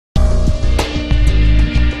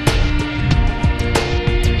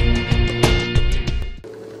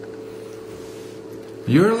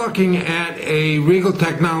You're looking at a Rigol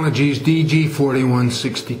Technologies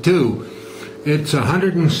DG4162. It's a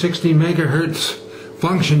 160 megahertz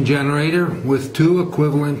function generator with two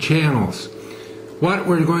equivalent channels. What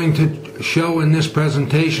we're going to show in this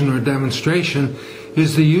presentation or demonstration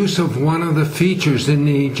is the use of one of the features in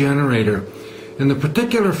the generator. And the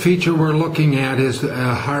particular feature we're looking at is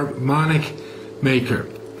a harmonic maker.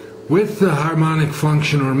 With the harmonic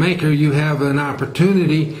function or maker, you have an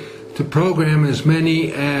opportunity to program as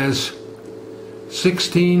many as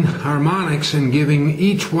 16 harmonics and giving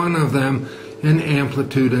each one of them an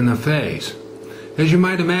amplitude and a phase. As you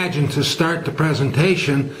might imagine, to start the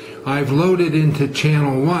presentation, I've loaded into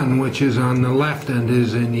channel 1, which is on the left and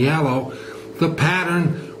is in yellow, the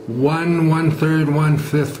pattern 1, 1/3,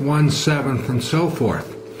 1/5, 1/7, and so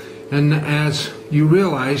forth. And as you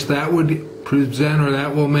realize, that would present, or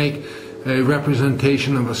that will make a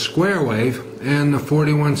representation of a square wave, and the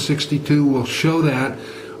 4162 will show that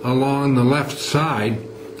along the left side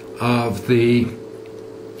of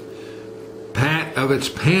its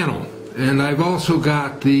panel. And I've also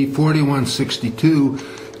got the 4162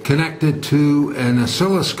 connected to an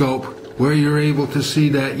oscilloscope where you're able to see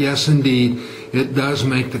that, yes indeed, it does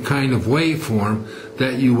make the kind of waveform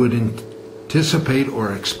that you would anticipate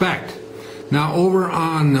or expect. Now over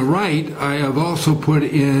on the right, I have also put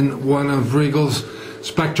in one of Rigol's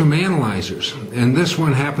spectrum analyzers, and this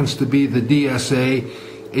one happens to be the DSA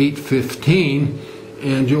 815,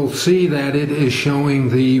 and you'll see that it is showing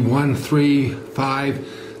the 1, 3, 5,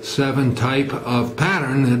 7 type of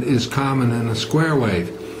pattern that is common in a square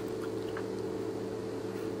wave.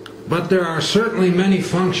 But there are certainly many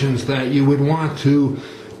functions that you would want to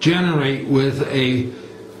generate with a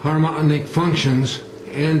harmonic functions,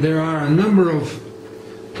 and there are a number of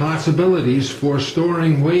possibilities for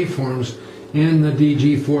storing waveforms in the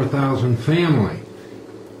DG4000 family.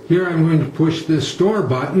 Here I'm going to push this store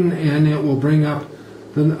button, and it will bring up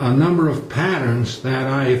a number of patterns that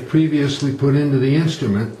I have previously put into the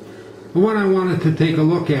instrument. The one I wanted to take a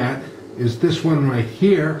look at is this one right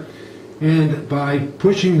here, and by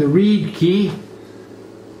pushing the read key,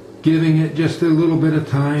 giving it just a little bit of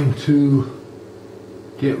time to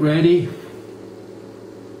get ready,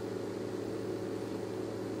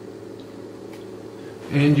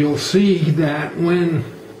 and you'll see that when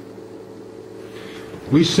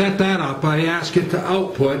we set that up, I ask it to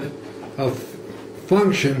output a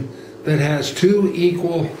function that has two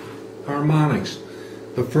equal harmonics,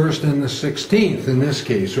 the first and the 16th in this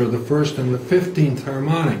case, or the first and the 15th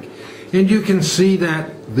harmonic. And you can see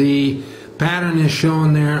that the pattern is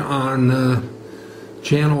shown there on the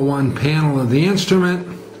channel 1 panel of the instrument.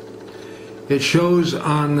 It shows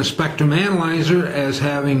on the spectrum analyzer as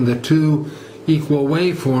having the two equal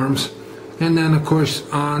waveforms, and then of course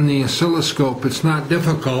on the oscilloscope it's not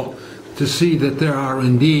difficult to see that there are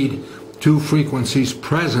indeed two frequencies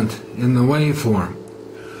present in the waveform.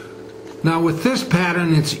 Now with this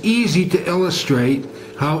pattern, it's easy to illustrate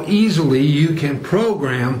how easily you can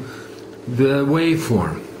program the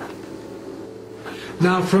waveform.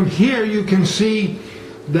 Now from here you can see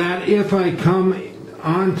that if I come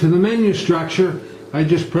onto the menu structure, I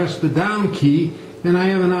just press the down key and I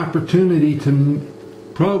have an opportunity to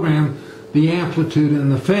program the amplitude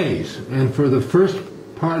and the phase. And for the first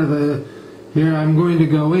part of here, I'm going to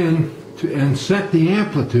go in and set the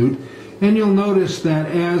amplitude, and you'll notice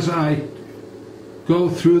that as I go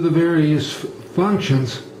through the various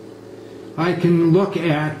functions, I can look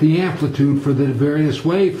at the amplitude for the various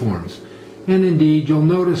waveforms. And indeed, you'll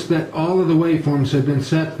notice that all of the waveforms have been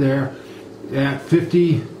set there at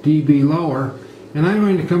 50 dB lower, and I'm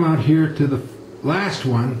going to come out here to the last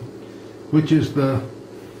one, which is the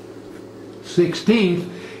 16th,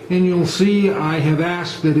 and you'll see I have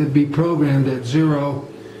asked that it be programmed at 0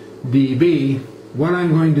 dB. What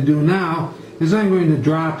I'm going to do now is I'm going to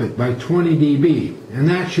drop it by 20 dB, and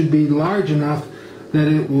that should be large enough that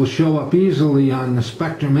it will show up easily on the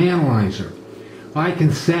spectrum analyzer. I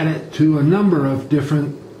can set it to a number of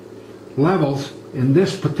different levels. In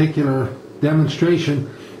this particular demonstration,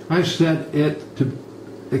 I've set it to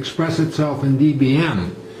express itself in dBm,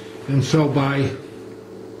 and so by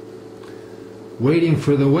waiting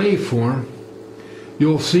for the waveform,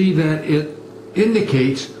 you'll see that it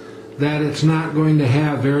indicates that it's not going to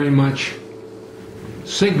have very much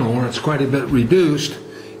signal, or it's quite a bit reduced.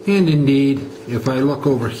 And indeed, if I look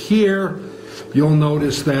over here, you'll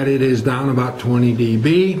notice that it is down about 20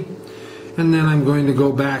 dB, and then I'm going to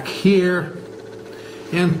go back here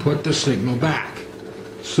and put the signal back.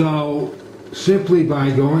 So simply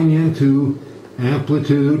by going into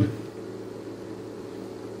amplitude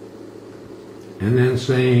and then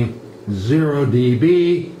saying 0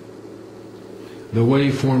 dB, the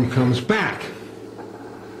waveform comes back.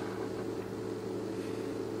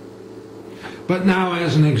 But now,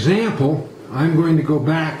 as an example, I'm going to go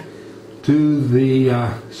back to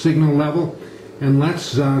the signal level, and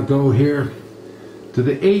let's go here to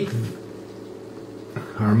the 8th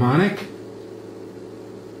harmonic,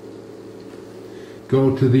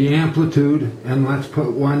 go to the amplitude, and let's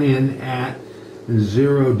put one in at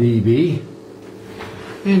 0 dB,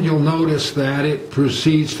 and you'll notice that it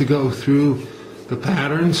proceeds to go through the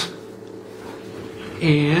patterns,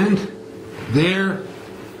 and there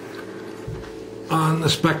on the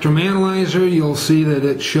spectrum analyzer you'll see that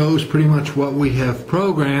it shows pretty much what we have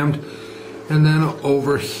programmed, and then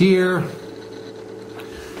over here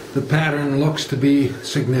the pattern looks to be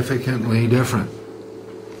significantly different.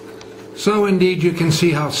 So indeed you can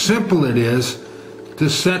see how simple it is to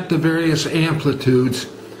set the various amplitudes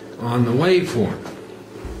on the waveform.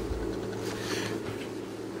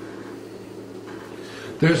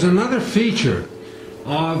 There's another feature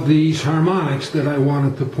of these harmonics that I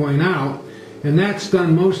wanted to point out, and that's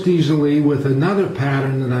done most easily with another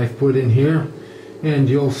pattern that I've put in here, and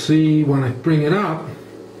you'll see when I bring it up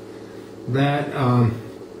that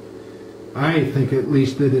I think at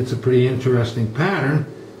least that it's a pretty interesting pattern,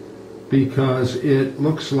 because it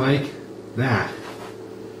looks like that.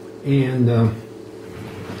 And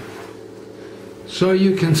so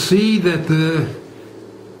you can see that the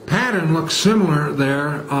pattern looks similar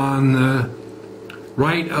there on the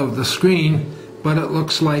right of the screen, but it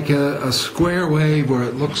looks like a square wave, or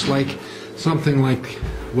it looks like something like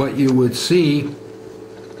what you would see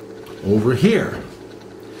over here.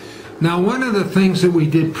 Now, one of the things that we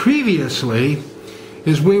did previously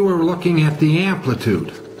is we were looking at the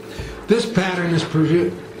amplitude. This pattern is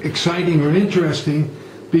pretty exciting or interesting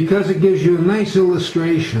because it gives you a nice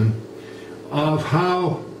illustration of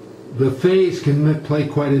how the phase can play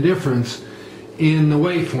quite a difference in the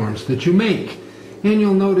waveforms that you make. And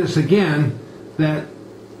you'll notice again that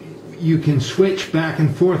you can switch back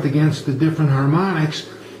and forth against the different harmonics,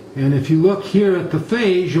 and if you look here at the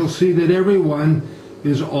phase you'll see that every one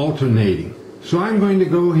is alternating. So I'm going to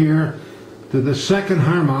go here to the 2nd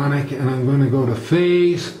harmonic, and I'm going to go to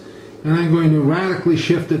phase, and I'm going to radically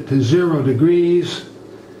shift it to 0 degrees.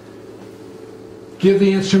 Give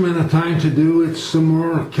the instrument a time to do its some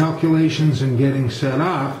more calculations and getting set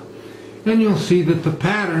up, and you'll see that the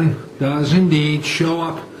pattern does indeed show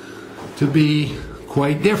up to be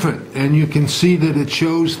quite different. And you can see that it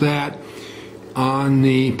shows that on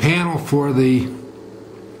the panel for the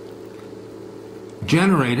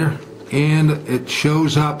generator, and it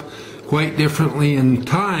shows up quite differently in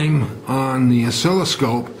time on the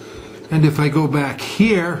oscilloscope. And if I go back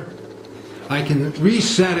here, I can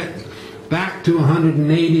reset it back to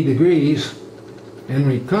 180 degrees and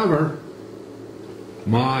recover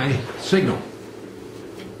my signal.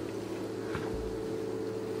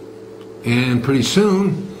 And pretty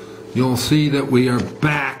soon you'll see that we are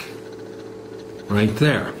back right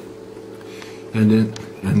there. And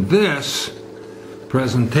in this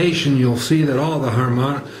presentation you'll see that all the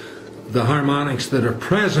harmonics that are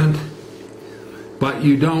present, but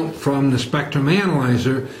you don't from the spectrum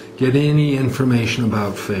analyzer get any information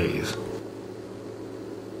about phase.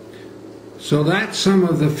 So that's some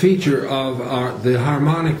of the feature of the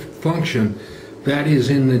harmonic function that is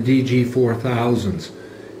in the DG4000s.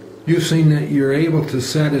 You've seen that you're able to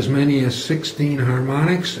set as many as 16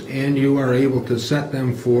 harmonics, and you are able to set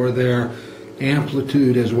them for their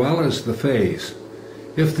amplitude as well as the phase.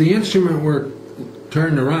 If the instrument were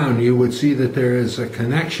turned around, you would see that there is a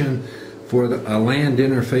connection for a LAN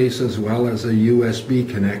interface as well as a USB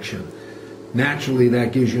connection. Naturally,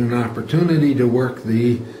 that gives you an opportunity to work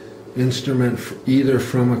the instrument either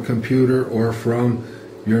from a computer or from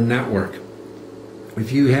your network.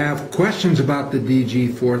 If you have questions about the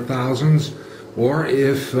DG4000s, or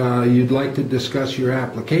if you'd like to discuss your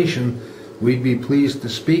application, we'd be pleased to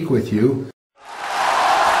speak with you.